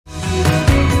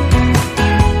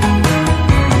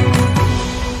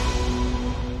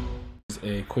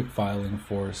quick filing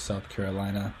for South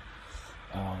Carolina.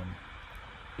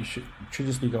 You should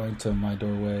just be going to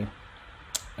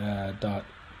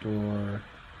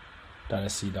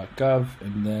mydoor.sc.gov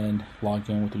and then log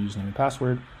in with the username and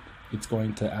password. It's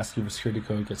going to ask you for security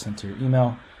code, get sent to your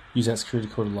email. Use that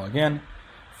security code to log in.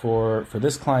 For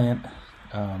this client,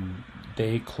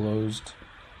 they closed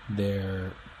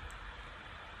their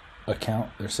account,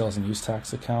 their sales and use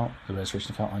tax account, the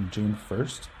registration account, on June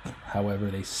 1st. However,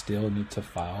 they still need to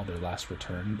file their last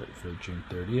return for June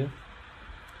 30th.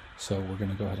 So we're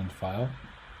going to go ahead and file.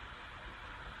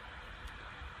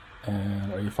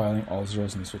 And are you filing all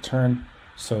zeros in this return?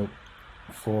 So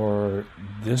for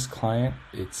this client,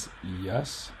 it's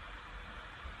yes.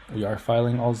 We are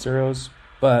filing all zeros,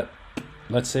 but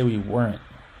let's say we weren't,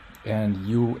 and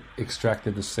you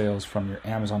extracted the sales from your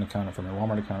Amazon account or from your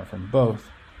Walmart account or from both.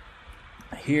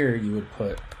 Here you would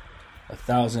put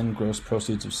 1,000 gross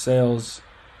proceeds of sales,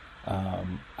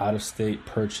 out-of-state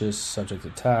purchase subject to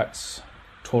tax,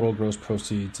 total gross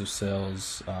proceeds of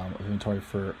sales of inventory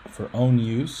for own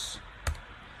use,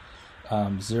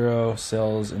 0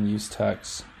 sales and use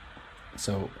tax,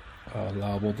 so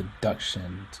allowable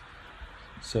deductions.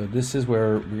 So this is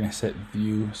where we're going to set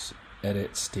view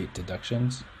edit state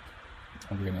deductions,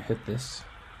 and we're going to hit this,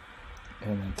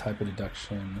 and then type of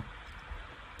deduction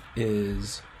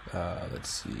is let's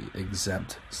see,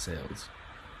 exempt sales.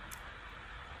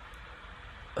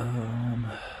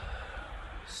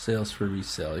 Sales for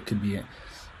resale. It could be,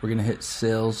 we're going to hit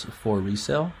sales for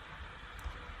resale,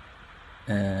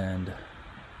 and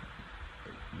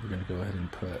we're going to go ahead and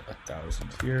put 1,000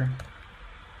 here.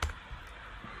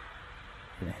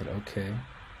 We're going to hit OK,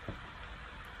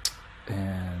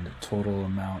 and total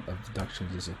amount of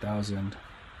deductions is 1,000.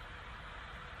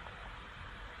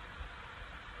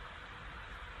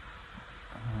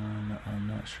 I'm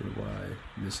not sure why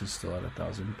this is still at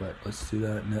 1,000, but let's do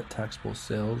that. Net taxable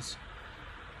sales,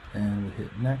 and we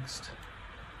hit next.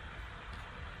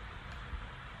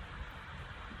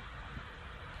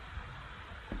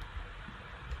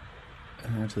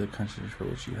 And enter the country for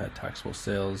which you had taxable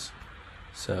sales.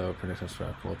 So predict us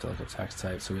for local tax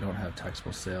type. So we don't have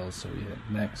taxable sales, so we hit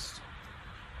next.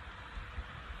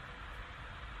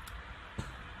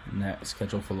 Net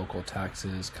schedule for local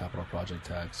taxes, capital project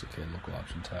tax, okay, local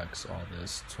option tax, all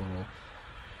this total.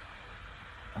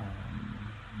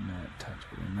 Net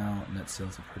taxable amount, net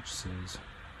sales and purchases.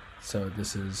 So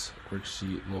this is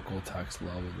worksheet local tax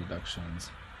level deductions.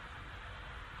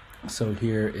 So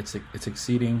here it's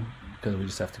exceeding because we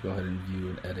just have to go ahead and view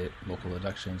and edit local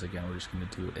deductions. Again, we're just going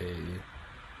to do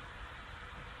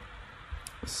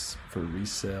for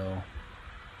resale.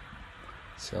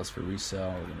 Sales for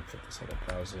resale, we're going to put this at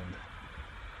 1,000.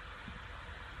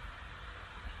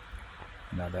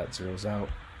 Now that zeroes out.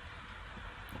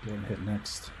 Go and hit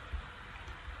next.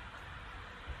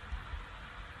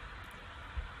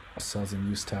 Sales and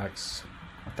use tax,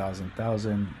 1,000,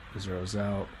 zeroes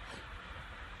out.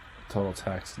 Total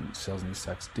tax and sales and use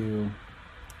tax due,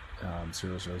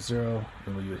 000.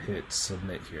 Then we would hit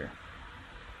submit here.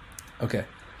 Okay,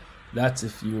 that's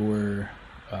if you were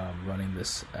running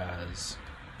this as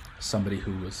somebody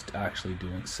who was actually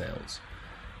doing sales.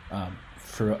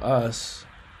 For us,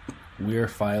 we're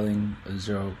filing a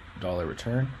 $0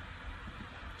 return.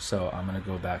 So I'm going to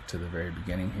go back to the very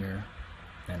beginning here,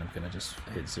 and I'm going to just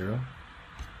hit 0.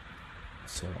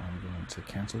 So I'm going to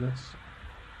cancel this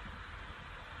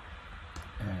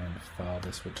and file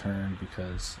this return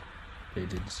because they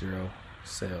did 0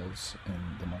 sales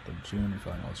in the month of June. You're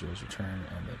filing all zeros return,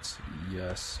 and that's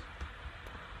yes.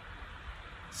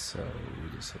 So we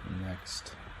just hit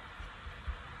next,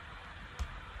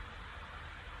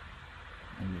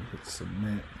 and we hit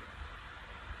submit,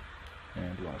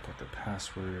 and we want to put the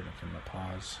password. I'm going to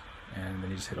pause, and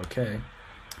then you just hit OK.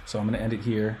 So I'm going to end it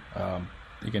here.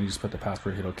 Again, you just put the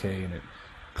password, hit OK, and it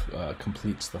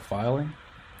completes the filing.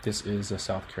 This is a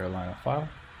South Carolina file,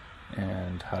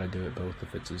 and how to do it both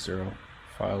if it's a 0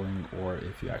 filing or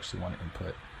if you actually want to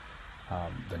input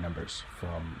the numbers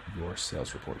from your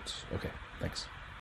sales reports. Okay, thanks.